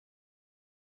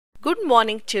Good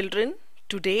morning, children.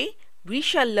 Today we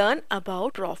shall learn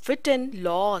about profit and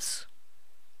loss.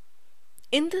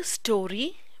 In the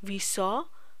story, we saw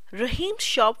Raheem's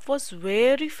shop was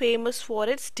very famous for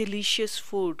its delicious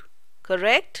food,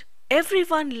 correct?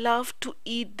 Everyone loved to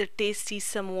eat the tasty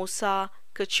samosa,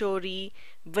 kachori,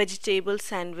 vegetable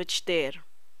sandwich there.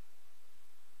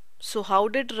 So how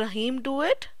did Raheem do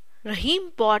it? Raheem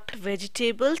bought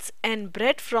vegetables and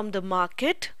bread from the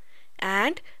market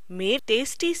and made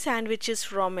tasty sandwiches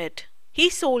from it. He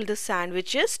sold the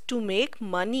sandwiches to make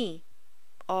money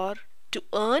or to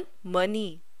earn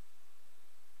money.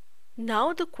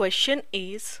 Now the question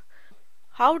is,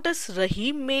 how does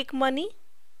Raheem make money?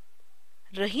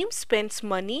 Raheem spends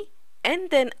money and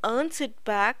then earns it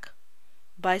back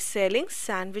by selling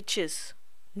sandwiches.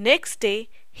 Next day,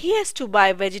 he has to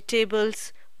buy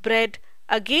vegetables, bread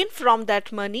again from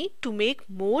that money to make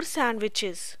more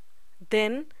sandwiches.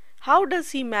 Then, how does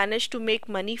he manage to make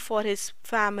money for his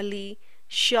family,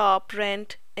 shop,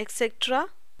 rent, etc.?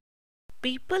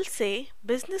 People say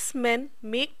businessmen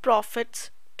make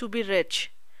profits to be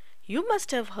rich. You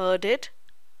must have heard it.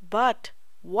 But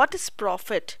what is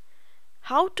profit?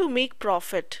 How to make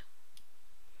profit?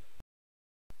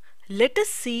 Let us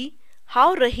see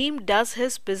how Raheem does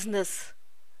his business.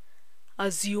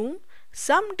 Assume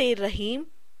someday Raheem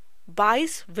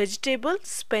buys vegetables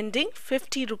spending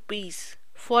 50 rupees.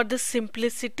 For the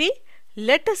simplicity,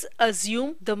 let us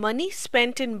assume the money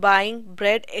spent in buying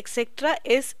bread etc.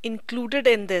 is included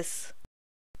in this.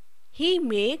 He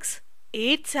makes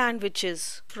 8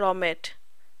 sandwiches from it.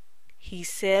 He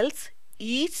sells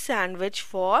each sandwich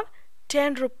for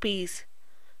 10 rupees.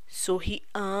 So he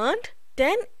earned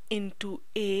 10 into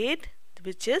 8,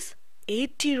 which is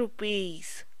 80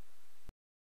 rupees.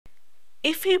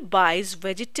 If he buys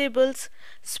vegetables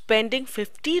spending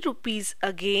 50 rupees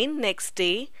again next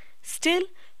day, still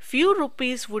few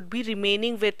rupees would be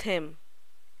remaining with him,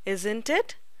 isn't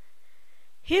it?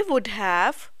 He would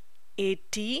have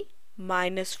 80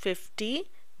 minus 50,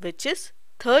 which is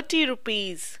 30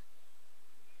 rupees.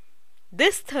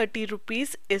 This 30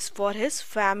 rupees is for his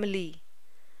family.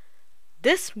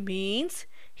 This means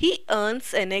he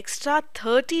earns an extra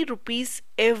 30 rupees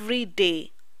every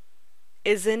day,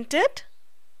 isn't it?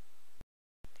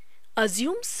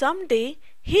 Assume someday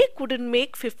he couldn't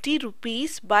make 50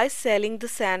 rupees by selling the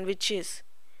sandwiches.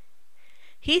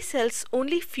 He sells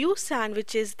only few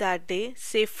sandwiches that day,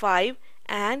 say 5,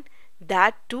 and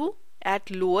that too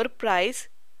at lower price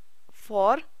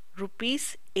for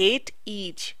rupees 8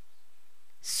 each.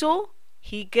 So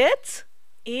he gets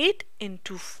 8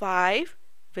 into 5,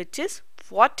 which is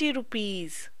 40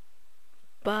 rupees.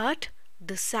 But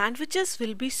the sandwiches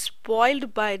will be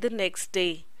spoiled by the next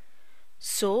day.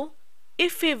 So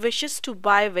if he wishes to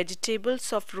buy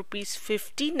vegetables of rupees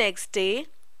 50 next day,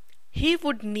 he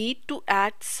would need to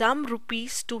add some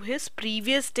rupees to his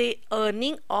previous day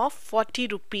earning of 40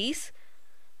 rupees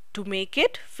to make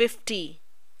it 50,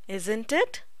 isn't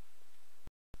it?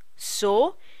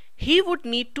 So he would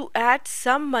need to add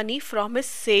some money from his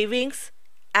savings,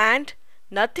 and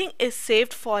nothing is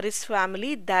saved for his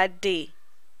family that day.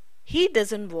 He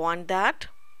doesn't want that.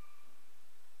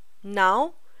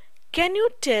 Now, can you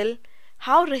tell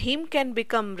how Raheem can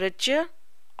become richer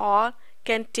or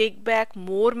can take back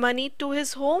more money to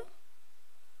his home?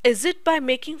 Is it by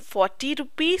making 40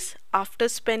 rupees after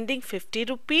spending 50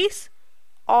 rupees,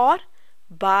 or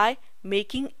by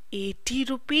making 80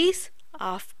 rupees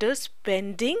after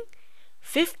spending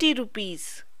 50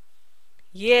 rupees?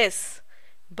 Yes,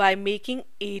 by making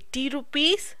 80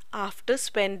 rupees after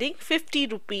spending 50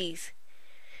 rupees.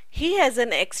 He has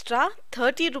an extra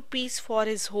 30 rupees for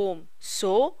his home.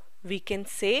 So we can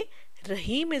say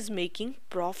Raheem is making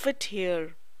profit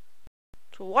here.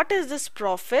 So what is this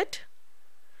profit?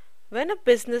 When a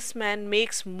businessman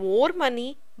makes more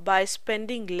money by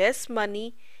spending less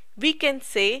money, we can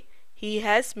say he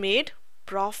has made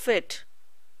profit.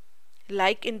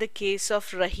 Like in the case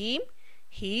of Raheem,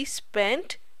 he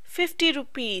spent 50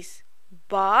 rupees,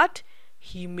 but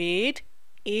he made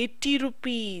 80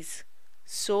 rupees.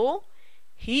 So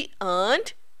he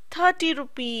earned 30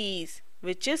 rupees,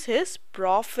 which is his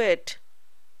profit.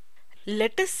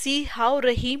 Let us see how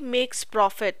Raheem makes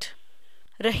profit.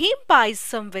 Raheem buys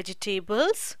some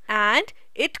vegetables and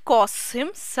it costs him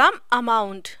some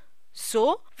amount.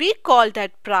 So we call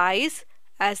that price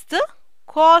as the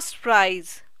cost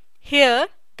price. Here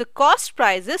the cost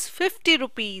price is 50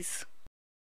 rupees.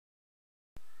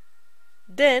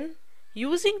 Then,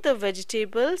 using the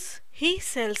vegetables, he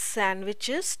sells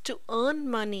sandwiches to earn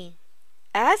money.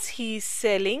 As he is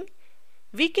selling,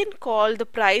 we can call the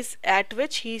price at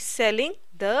which he is selling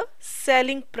the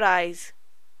selling price.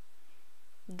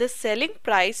 the selling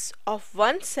price of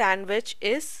one sandwich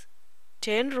is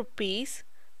 10 rupees.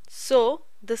 So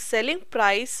the selling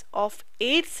price of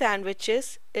 8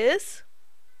 sandwiches is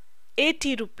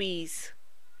 80 rupees.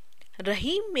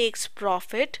 Raheem makes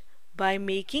profit by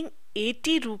making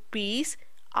 80 rupees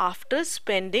after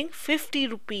spending 50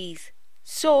 rupees.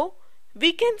 So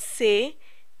we can say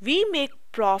we make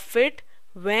profit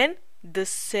when the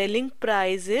selling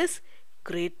price is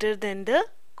greater than the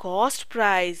cost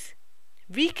price.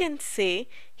 We can say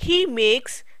he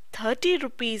makes 30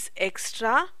 rupees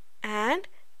extra and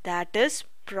that is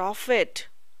profit.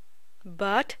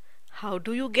 But how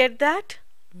do you get that?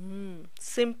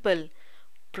 Simple.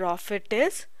 Profit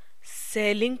is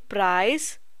selling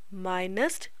price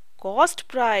minus cost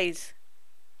price.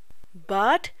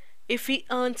 But if he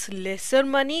earns lesser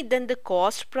money than the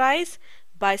cost price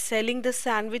by selling the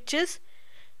sandwiches,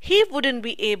 he wouldn't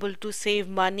be able to save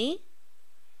money.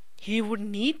 He would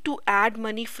need to add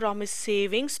money from his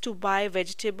savings to buy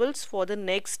vegetables for the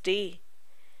next day.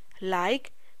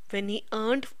 Like when he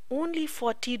earned only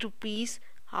 40 rupees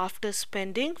after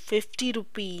spending 50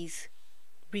 rupees.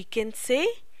 We can say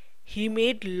he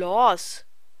made loss.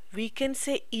 We can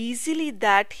say easily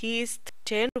that he is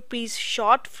 10 rupees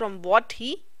short from what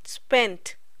he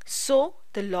spent. So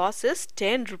the loss is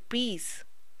 10 rupees.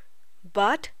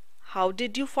 But how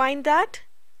did you find that?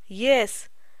 Yes,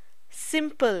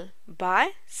 simple,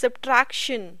 by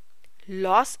subtraction.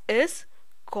 Loss is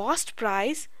cost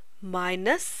price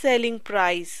minus selling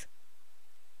price.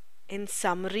 In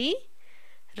summary,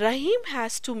 Raheem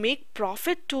has to make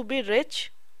profit to be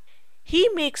rich. He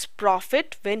makes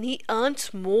profit when he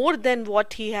earns more than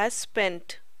what he has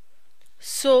spent.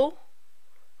 So,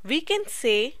 we can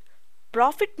say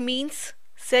profit means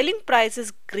selling price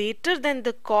is greater than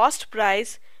the cost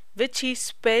price which he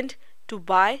spent to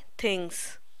buy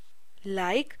things.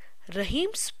 Like Raheem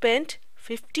spent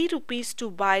 50 rupees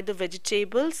to buy the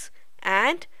vegetables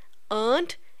and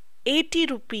earned 80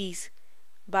 rupees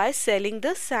by selling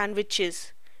the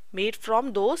sandwiches made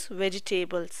from those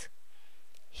vegetables.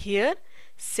 Here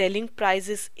selling price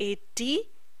is 80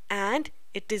 and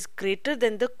it is greater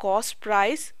than the cost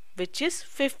price which is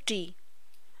 50.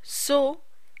 So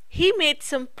he made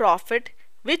some profit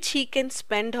which he can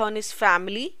spend on his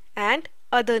family and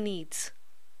other needs.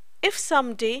 If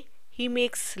someday he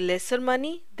makes lesser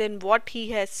money than what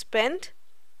he has spent,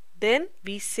 then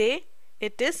we say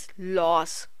it is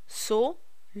loss. So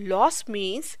loss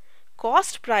means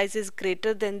cost price is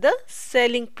greater than the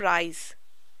selling price.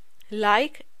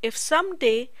 Like if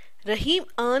someday Raheem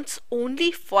earns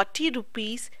only 40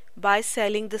 rupees by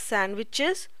selling the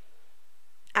sandwiches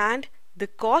and the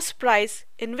cost price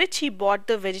in which he bought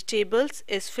the vegetables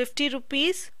is 50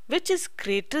 rupees, which is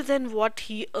greater than what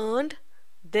he earned,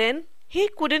 then he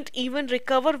couldn't even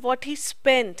recover what he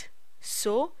spent.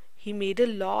 So he made a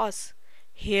loss.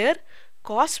 Here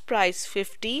cost price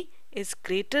 50 is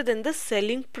greater than the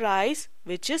selling price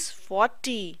which is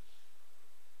 40.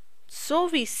 So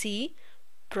we see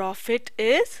profit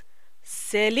is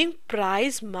selling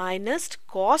price minus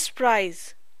cost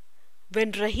price.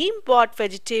 When Raheem bought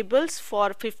vegetables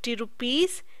for 50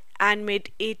 rupees and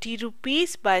made 80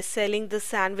 rupees by selling the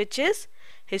sandwiches,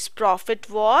 his profit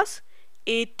was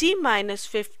 80 minus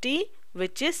 50,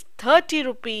 which is 30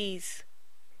 rupees.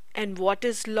 And what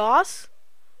is loss?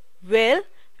 Well,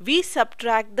 we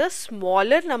subtract the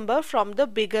smaller number from the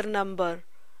bigger number.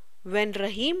 When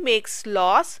Raheem makes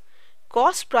loss,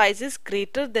 cost price is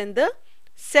greater than the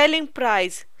selling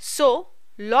price. So,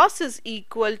 loss is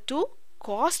equal to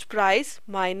cost price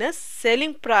minus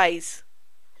selling price.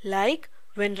 Like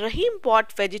when Raheem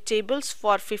bought vegetables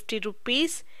for 50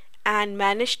 rupees and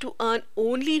managed to earn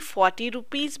only 40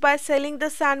 rupees by selling the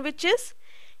sandwiches,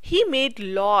 he made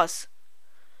loss.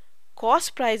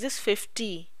 Cost price is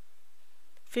 50.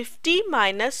 50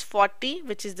 minus 40,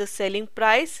 which is the selling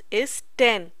price, is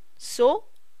 10. So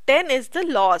 10 is the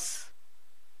loss.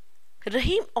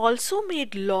 Raheem also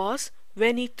made loss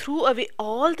when he threw away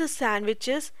all the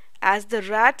sandwiches as the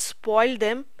rats spoiled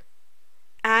them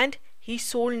and he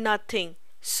sold nothing.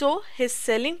 So his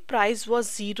selling price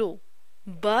was 0.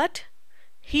 But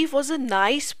he was a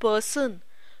nice person,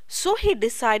 so he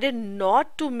decided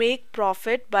not to make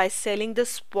profit by selling the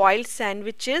spoiled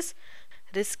sandwiches,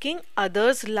 risking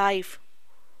others' life.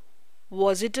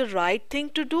 Was it a right thing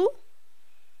to do?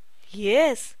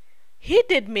 Yes, he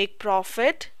did make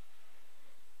profit.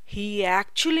 He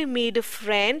actually made a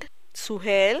friend,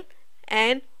 Suhail,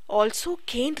 and also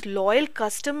gained loyal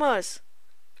customers.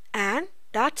 And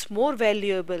that's more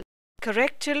valuable.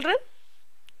 Correct, children?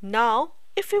 Now,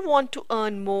 if we want to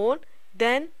earn more,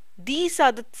 then these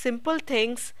are the simple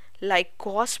things like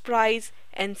cost price,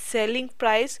 and selling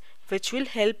price which will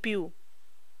help you.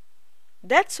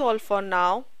 That's all for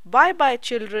now. Bye bye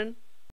children.